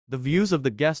The views of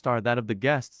the guest are that of the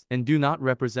guests and do not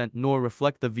represent nor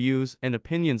reflect the views and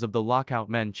opinions of the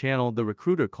Lockoutmen channel, the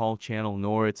Recruiter Call channel,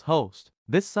 nor its host.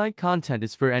 This site content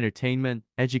is for entertainment,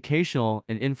 educational,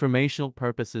 and informational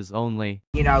purposes only.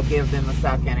 You know, give them a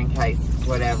second in case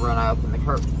whatever, and I open the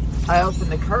curtain. I open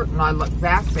the curtain, I look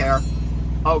back there.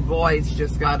 Oh, boy's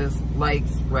just got his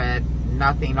legs spread,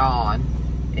 nothing on,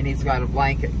 and he's got a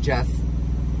blanket just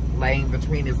laying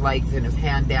between his legs and his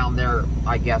hand down there,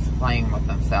 I guess, playing with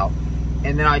himself.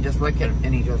 And then I just look at him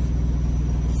and he just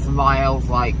smiles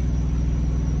like,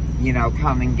 you know,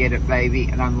 come and get it, baby.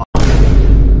 And I'm like,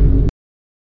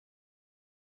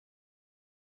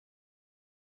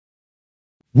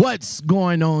 what's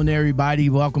going on, everybody?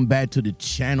 Welcome back to the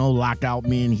channel.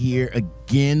 Lockoutmen here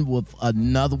again with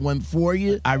another one for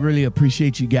you. I really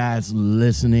appreciate you guys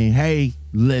listening. Hey,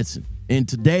 listen. In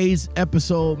today's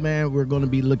episode, man, we're going to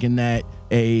be looking at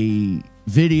a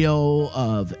video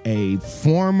of a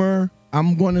former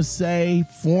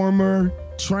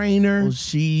trainer.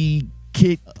 She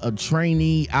kicked a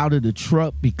trainee out of the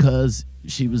truck because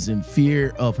she was in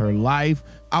fear of her life.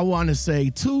 I want to say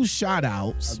two shout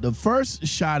outs. The first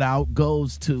shout out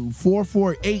goes to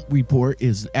 448 Report,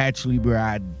 is actually where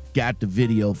I got the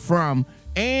video from.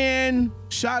 And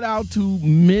shout out to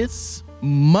Miss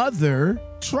Mother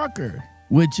Trucker,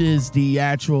 which is the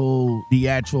actual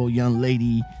young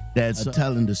lady that's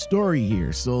telling the story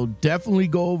here. So definitely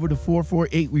go over to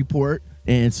 448 Report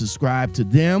and subscribe to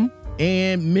them.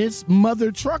 And Miss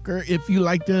Mother Trucker, if you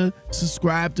like to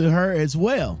subscribe to her as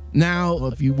well. Now,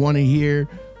 if you want to hear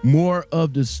more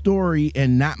of the story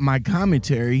and not my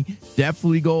commentary,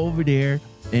 definitely go over there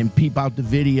and peep out the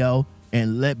video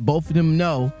and let both of them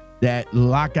know that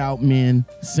Lockoutmen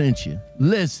sent you.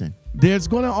 Listen, there's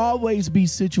going to always be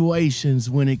situations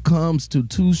when it comes to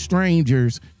two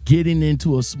strangers getting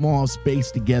into a small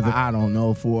space together, I don't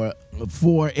know, for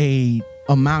a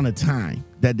amount of time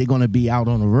that they're going to be out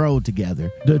on the road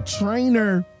together. The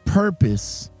trainer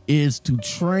purpose is to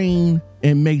train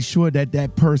and make sure that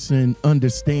that person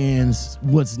understands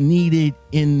what's needed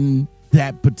in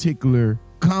that particular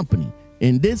company.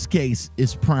 In this case,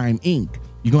 it's Prime Inc.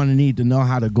 You're going to need to know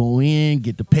how to go in,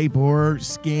 get the paperwork,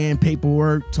 scan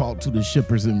paperwork, talk to the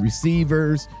shippers and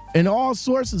receivers, and all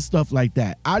sorts of stuff like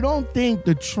that. I don't think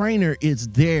the trainer is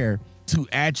there to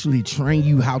actually train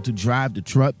you how to drive the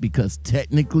truck, because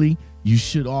technically you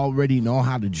should already know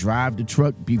how to drive the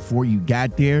truck before you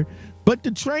got there. But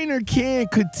the trainer can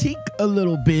critique a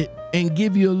little bit and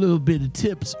give you a little bit of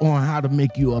tips on how to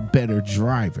make you a better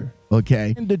driver.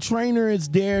 Okay, and the trainer is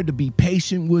there to be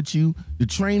patient with you. The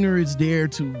trainer is there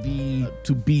to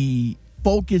be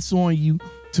focused on you,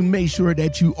 to make sure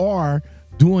that you are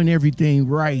doing everything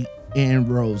right and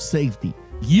road safety.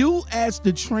 You as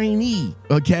the trainee,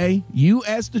 okay, you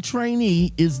as the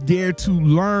trainee is there to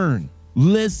learn,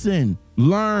 listen,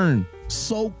 learn,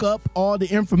 soak up all the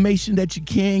information that you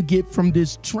can get from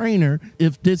this trainer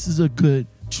if this is a good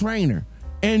trainer.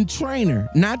 And trainer,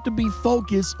 not to be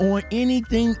focused on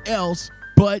anything else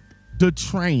but the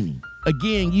training.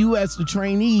 Again, you as the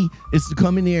trainee is to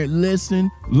come in there, listen,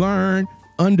 learn,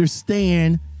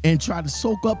 understand, and try to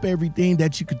soak up everything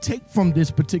that you could take from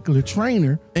this particular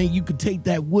trainer, and you could take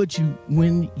that with you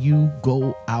when you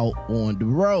go out on the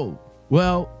road.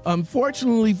 Well,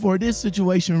 unfortunately for this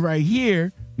situation right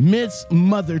here, Miss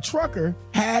Mother Trucker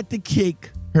had to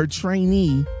kick her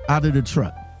trainee out of the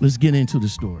truck. Let's get into the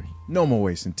story. No more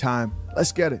wasting time.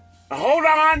 Let's get it. hold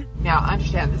on. Now,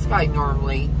 understand, this guy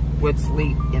normally would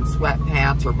sleep in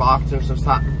sweatpants or boxers or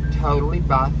something, totally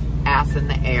buff, ass in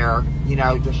the air, you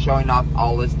know, just showing off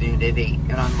all his nudity.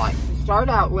 And I'm like, start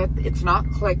out with, it's not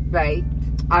clickbait.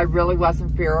 I really was in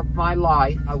fear of my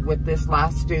life with this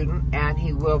last student, and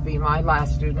he will be my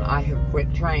last student. I have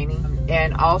quit training.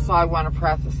 And also, I want to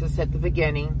preface this at the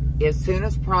beginning. As soon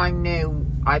as Prime knew,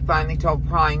 I finally told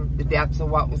Prime the depths of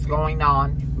what was going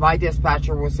on. My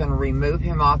dispatcher was going to remove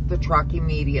him off the truck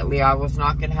immediately. I was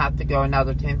not going to have to go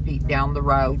another 10 feet down the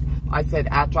road. I said,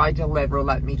 after I deliver,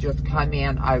 let me just come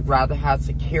in. I'd rather have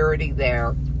security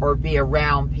there or be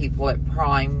around people at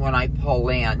Prime when I pull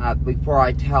in before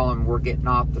I tell them we're getting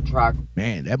off the truck.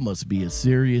 Man, that must be a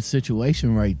serious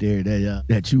situation right there,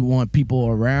 that you want people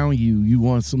around you. You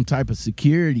want some type of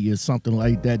security or something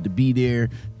like that to be there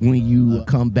when you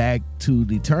come back to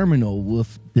the terminal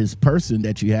with this person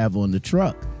that you have on the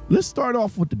truck. Let's start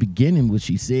off with the beginning, what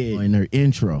she said in her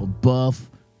intro. Buff,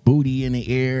 booty in the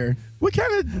air, What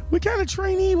kind of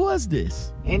trainee was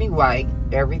this? Anyway,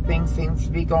 everything seems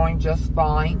to be going just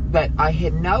fine, but I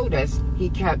had noticed he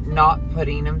kept not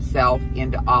putting himself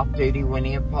into off-duty when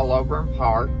he would pull over and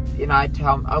park. And I'd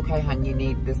tell him, okay, hon,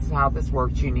 this is how this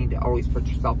works. You need to always put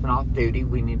yourself in off-duty.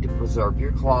 We need to preserve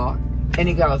your clock. And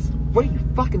he goes, what do you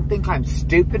fucking think I'm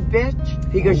stupid,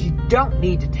 bitch? He goes, you don't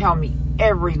need to tell me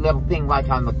every little thing like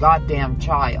I'm a goddamn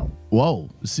child.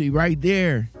 Whoa, see right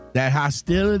there, that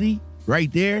hostility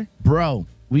right there, bro,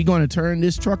 we gonna turn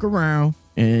this truck around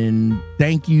and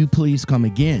thank you, please come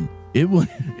again. It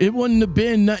wouldn't have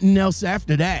been nothing else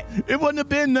after that. It wouldn't have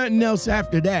been nothing else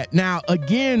after that. Now,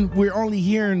 again, we're only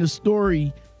hearing the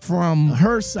story from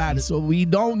her side, so we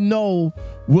don't know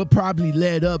what probably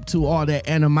led up to all that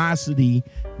animosity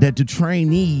that the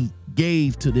trainee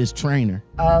gave to this trainer.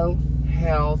 Oh,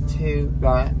 hell to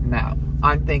the no.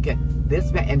 I'm thinking,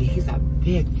 this man, and he's a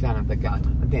big son of a gun.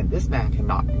 I'm thinking, this man can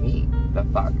knock me the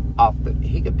fuck off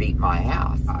he could beat my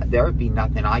ass. There would be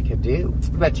nothing I could do.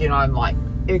 But, you know, I'm like,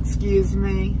 excuse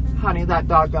me, honey, that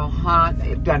dog don't hunt.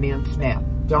 It doesn't even sniff.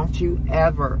 Don't you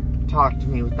ever talk to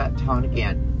me with that tone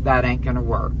again. That ain't gonna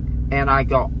work. And I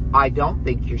go, I don't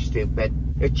think you're stupid.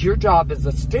 It's your job as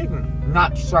a student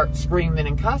not to start screaming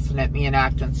and cussing at me and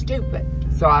acting stupid.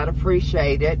 So I'd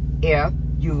appreciate it if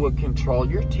you would control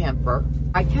your temper.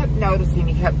 I kept noticing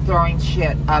he kept throwing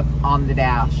shit up on the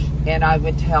dash. And I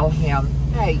would tell him,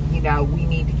 hey, you know, we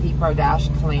need to keep our dash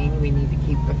clean. We need to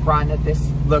keep the front of this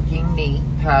looking neat.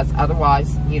 Because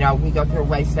otherwise, you know, we go through a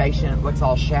way station, it looks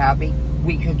all shabby.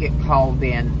 We could get called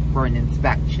in for an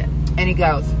inspection. And he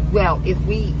goes, well, if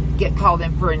we get called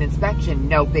in for an inspection,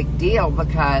 no big deal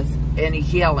because, and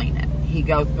he's yelling it. He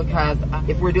goes, because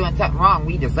if we're doing something wrong,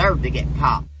 we deserve to get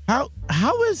caught.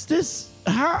 How is this?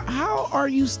 How are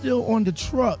you still on the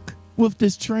truck with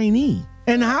this trainee?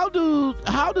 And how do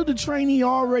the trainee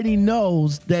already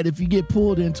knows that if you get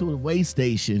pulled into a weigh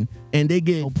station and they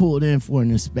get pulled in for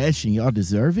an inspection, y'all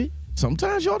deserve it?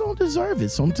 Sometimes y'all don't deserve it.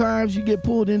 Sometimes you get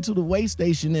pulled into the weigh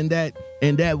station and that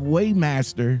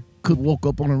weighmaster could woke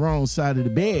up on the wrong side of the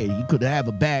bed. He could have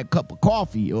a bad cup of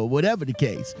coffee or whatever the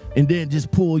case, and then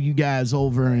just pull you guys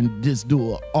over and just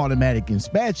do an automatic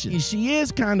inspection. She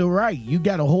is kind of right. You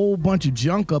got a whole bunch of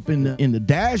junk up in the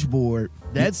dashboard.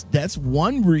 That's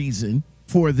one reason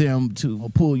for them to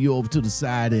pull you over to the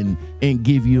side and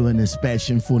give you an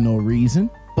inspection for no reason.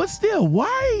 But still,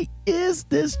 why is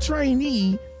this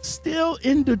trainee still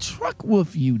in the truck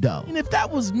with you, though? And if that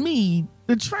was me,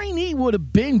 the trainee would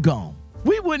have been gone.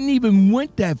 We wouldn't even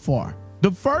went that far. The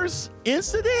first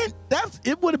incident,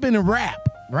 it would have been a wrap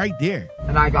right there.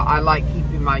 And I go, I like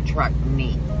keeping my truck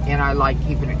neat, and I like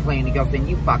keeping it clean. He goes, then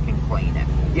you fucking clean it.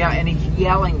 Yeah, and he's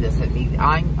yelling this at me.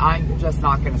 I'm just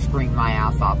not going to scream my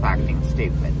ass off acting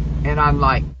stupid. And I'm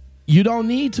like, you don't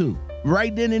need to.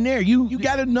 Right then and there. You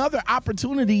got another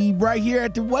opportunity right here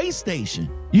at the weigh station.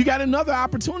 You got another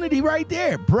opportunity right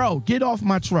there. Bro, get off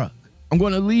my truck. I'm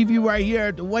going to leave you right here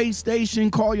at the weigh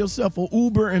station, call yourself an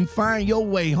Uber, and find your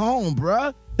way home,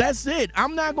 bruh. That's it.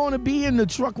 I'm not going to be in the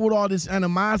truck with all this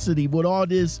animosity, with all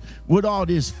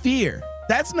this fear.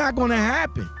 That's not going to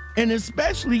happen. And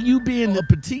especially you being a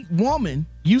petite woman,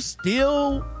 you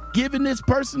still giving this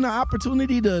person the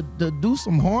opportunity to do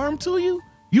some harm to you?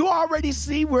 You already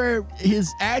see where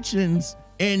his actions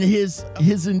and his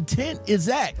intent is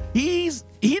at. He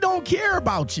don't care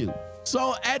about you.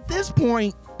 So at this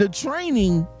point, the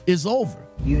training is over.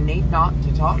 You need not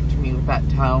to talk to me with that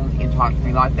tone and talk to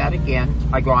me like that again.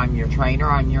 I go, I'm your trainer,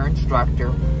 I'm your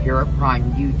instructor here at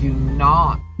Prime. You do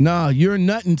not. No, you're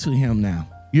nothing to him now.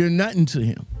 You're nothing to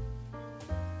him.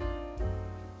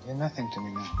 You're nothing to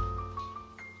me now.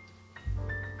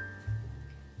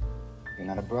 You're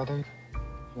not a brother.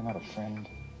 You're not a friend.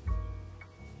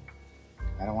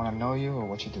 I don't want to know you or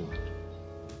what you do.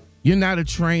 You're not a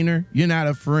trainer. You're not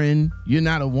a friend. You're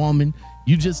not a woman.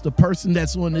 You're just a person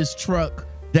that's on this truck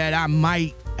that I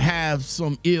might have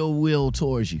some ill will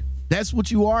towards you. That's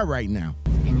what you are right now.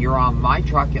 And you're on my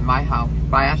truck in my home.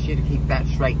 If I ask you to keep that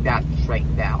straightened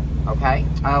out, okay?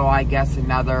 Oh, I guess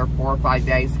another 4 or 5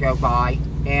 days go by,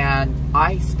 and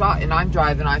I stop, and I'm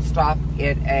driving. I stop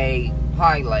at a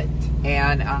Pilot,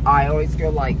 and I always go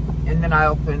like, and then I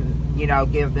open, you know,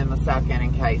 give them a second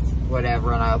in case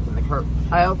whatever, and I open the curtain.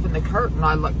 I open the curtain,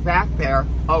 I look back there,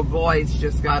 oh boy's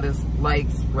just got his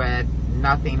legs spread,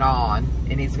 nothing on,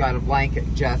 and he's got a blanket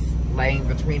just laying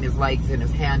between his legs and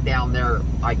his hand down there,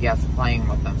 I guess, playing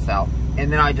with himself.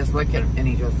 And then I just look at him, and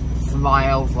he just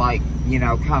smiles like, you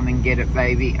know, come and get it,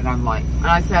 baby. And I'm like, and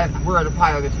I said, we're at a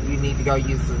Pilot, you need to go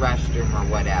use the restroom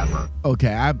or whatever.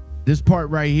 Okay, this part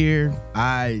right here,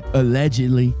 I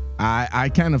I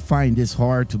kind of find this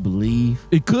hard to believe.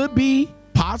 It could be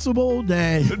possible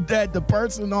that the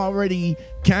person already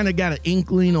kind of got an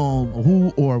inkling on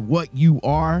who or what you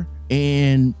are,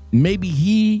 and maybe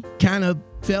he kind of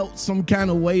felt some kind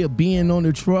of way of being on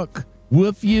the truck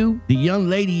with you. The young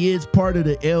lady is part of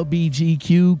the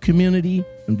LBGQ community.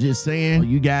 I'm just saying,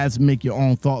 you guys make your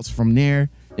own thoughts from there.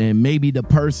 And maybe the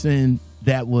person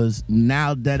that was,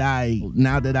 now that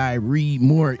I read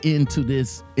more into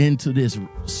this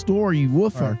story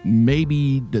with her,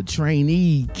 maybe the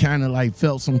trainee kind of like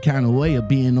felt some kind of way of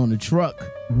being on the truck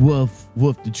with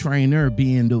the trainer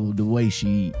being the way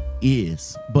she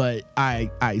is. But I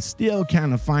still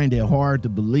kind of find it hard to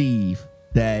believe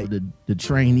that the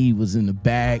trainee was in the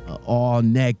back all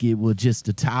naked with just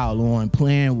a towel on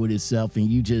playing with itself, and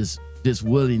you just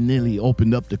willy-nilly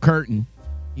opened up the curtain.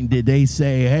 Did they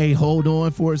say, hey, hold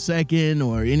on for a second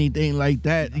or anything like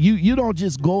that? You don't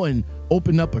just go and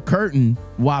open up a curtain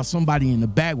while somebody in the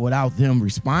back without them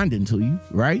responding to you,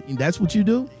 right? And that's what you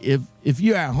do. If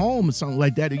you're at home or something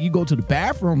like that, or you go to the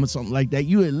bathroom or something like that,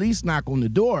 you at least knock on the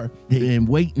door and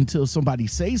wait until somebody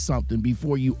says something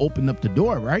before you open up the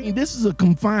door, right? And this is a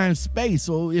confined space,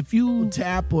 so if you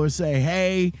tap or say,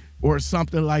 hey, or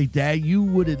something like that, you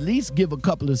would at least give a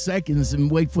couple of seconds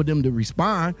and wait for them to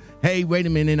respond. Hey, wait a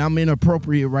minute, I'm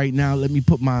inappropriate right now. Let me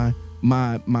put my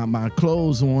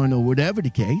clothes on, or whatever the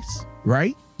case,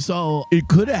 right? So it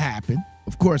could have happened.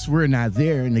 Of course, we're not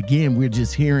there. And again, we're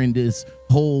just hearing this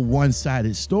whole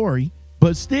one-sided story.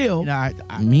 But still, I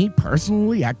mean,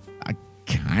 personally, I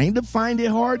kind of find it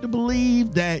hard to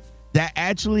believe that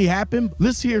actually happened.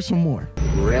 Let's hear some more.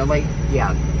 Really?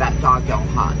 Yeah, that dog don't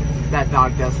hunt. That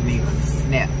dog doesn't even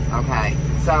sniff, okay?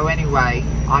 So anyway,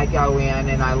 I go in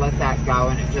and I let that go,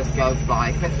 and it just goes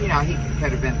by. Because, you know, he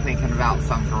could have been thinking about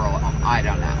some girl. I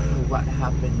don't know. What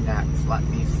happened next? Let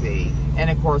me see. And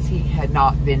of course, he had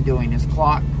not been doing his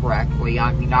clock correctly.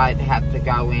 I mean, I'd have to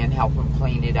go in, help him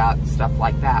clean it up, stuff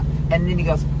like that. And then he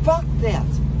goes, fuck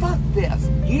this. Fuck this.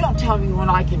 You don't tell me when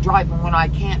I can drive and when I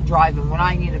can't drive, and when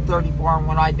I need a 34 and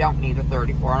when I don't need a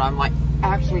 34. And I'm like,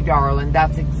 actually, darling,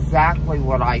 that's exactly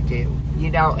what I do. You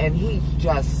know, and he's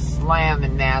just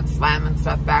slamming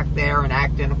stuff back there and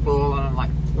acting a fool. And I'm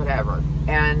like, whatever.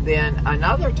 And then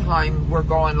another time we're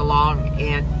going along,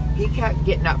 and he kept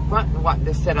getting up front and wanting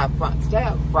to sit up front, stay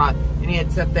up front. And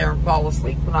he'd sit there and fall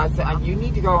asleep. And I said, you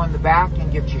need to go in the back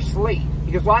and get your sleep.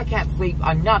 He goes, well, I can't sleep.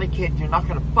 I'm not a kid. You're not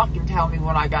going to fucking tell me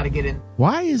when I got to get in.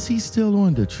 Why is he still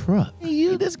on the truck?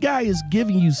 This guy is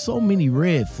giving you so many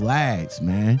red flags,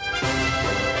 man.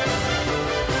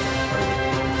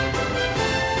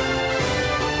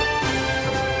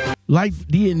 Like,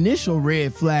 the initial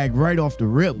red flag right off the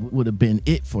rip would have been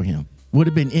it for him. Would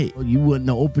have been it. You wouldn't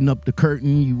have opened up the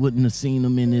curtain. You wouldn't have seen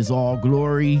him in his all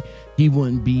glory. He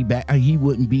wouldn't be back. He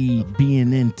wouldn't be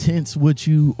being intense with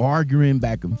you, arguing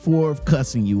back and forth,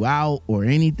 cussing you out, or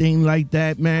anything like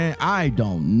that, man. I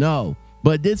don't know.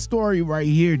 But this story right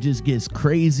here just gets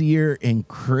crazier and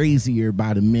crazier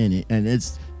by the minute, and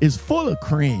it's full of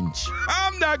cringe.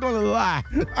 I'm not gonna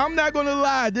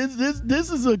lie. This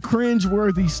is a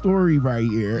cringe-worthy story right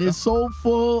here. It's so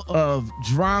full of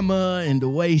drama and the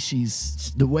way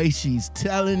she's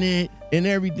telling it and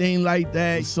everything like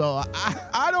that. So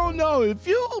I don't know, if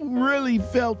you really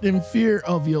felt in fear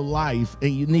of your life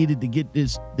and you needed to get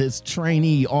this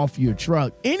trainee off your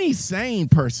truck, any sane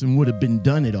person would have been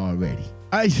done it already.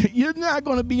 You're not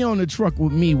gonna be on the truck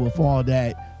with me with all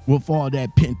that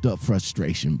pent up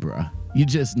frustration, bruh. You're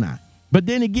just not. But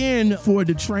then again, for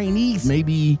the trainees,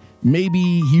 maybe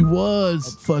he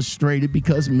was frustrated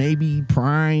because maybe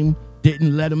Prime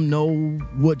didn't let him know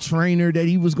what trainer that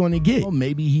he was going to get. Or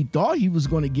maybe he thought he was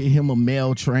going to get him a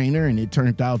male trainer, and it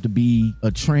turned out to be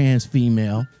a trans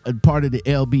female, a part of the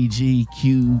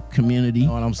LBGQ community. You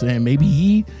know what I'm saying? Maybe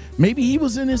he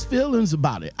was in his feelings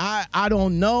about it. I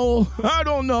don't know.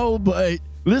 But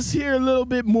let's hear a little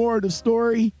bit more of the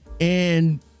story,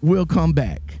 and we'll come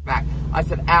back. I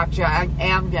said, actually, I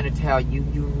am going to tell you,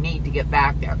 you need to get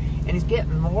back there. And he's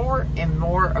getting more and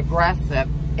more aggressive,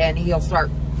 and he'll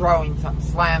start throwing something,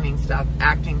 slamming stuff,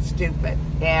 acting stupid.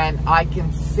 And I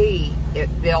can see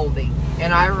it building.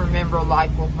 And I remember,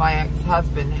 like with my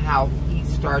ex-husband, how he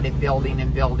started building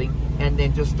and building, and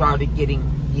then just started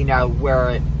getting, you know,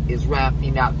 where it is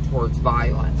ramping up towards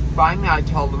violence. Finally, I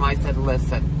told him, I said,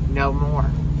 listen, no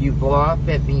more. You blow up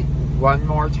at me one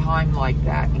more time like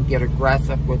that and get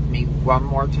aggressive with me one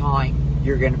more time,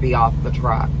 you're going to be off the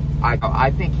truck.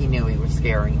 I think he knew he was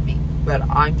scaring me, but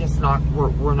I'm just not,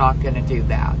 we're not going to do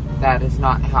that. That is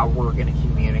not how we're going to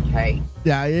communicate.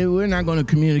 Yeah, we're not going to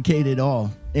communicate at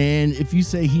all. And if you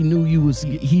say he knew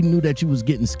that you was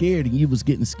getting scared and you was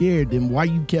getting scared, then why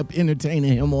you kept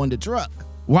entertaining him on the truck?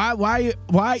 Why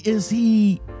is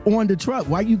he on the truck?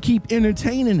 Why you keep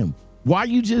entertaining him? Why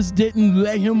you just didn't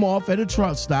let him off at a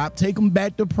truck stop, take him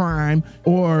back to Prime,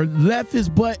 or left his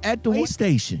butt at the way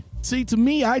station? See, to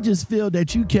me, I just feel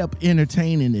that you kept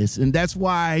entertaining this. And that's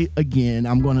why, again,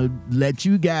 I'm going to let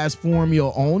you guys form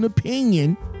your own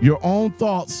opinion, your own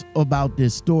thoughts about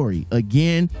this story.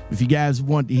 Again, if you guys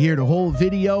want to hear the whole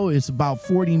video, it's about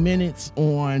 40 minutes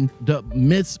on the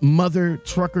Miss Mother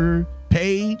Trucker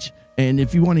page. And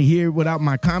if you want to hear without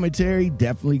my commentary,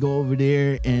 definitely go over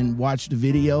there and watch the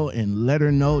video and let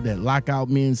her know that Lockout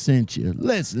Men sent you.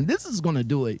 Listen, this is going to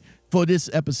do it for this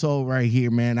episode right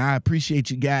here, man. I appreciate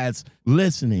you guys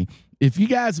listening. If you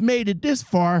guys made it this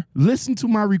far, listen to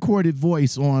my recorded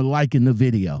voice on liking the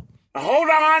video. Hold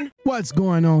on. What's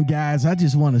going on, guys? I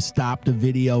just want to stop the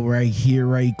video right here,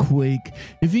 right quick.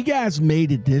 If you guys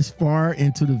made it this far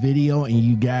into the video and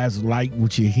you guys like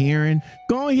what you're hearing,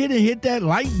 go ahead and hit that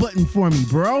like button for me,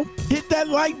 bro. Hit that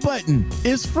like button.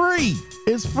 It's free.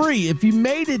 It's free. If you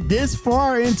made it this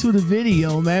far into the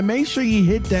video, man, make sure you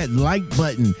hit that like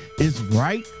button. It's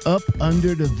right up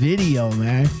under the video,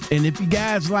 man. And if you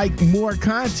guys like more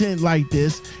content like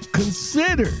this,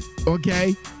 consider,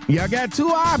 okay? Y'all got two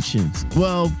options.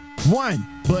 Well, one,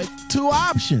 but two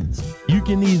options. You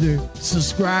can either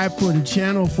subscribe for the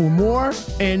channel for more,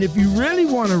 and if you really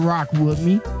want to rock with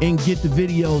me and get the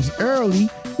videos early,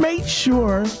 make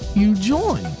sure you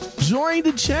join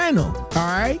the channel. All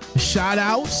right, shout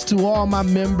outs to all my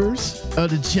members of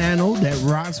the channel that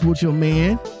rocks with your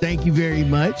man. Thank you very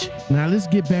much. Now let's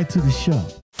get back to the show.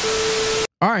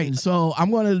 All right, so I'm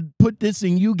going to put this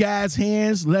in you guys'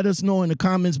 hands. Let us know in the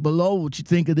comments below what you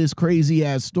think of this crazy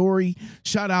ass story.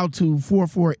 Shout out to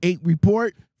 448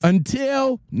 Report.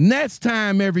 Until next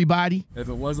time, everybody. If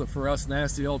it wasn't for us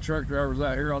nasty old truck drivers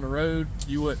out here on the road,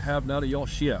 you wouldn't have none of y'all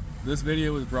shit. This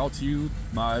video was brought to you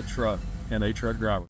by a truck and a truck driver.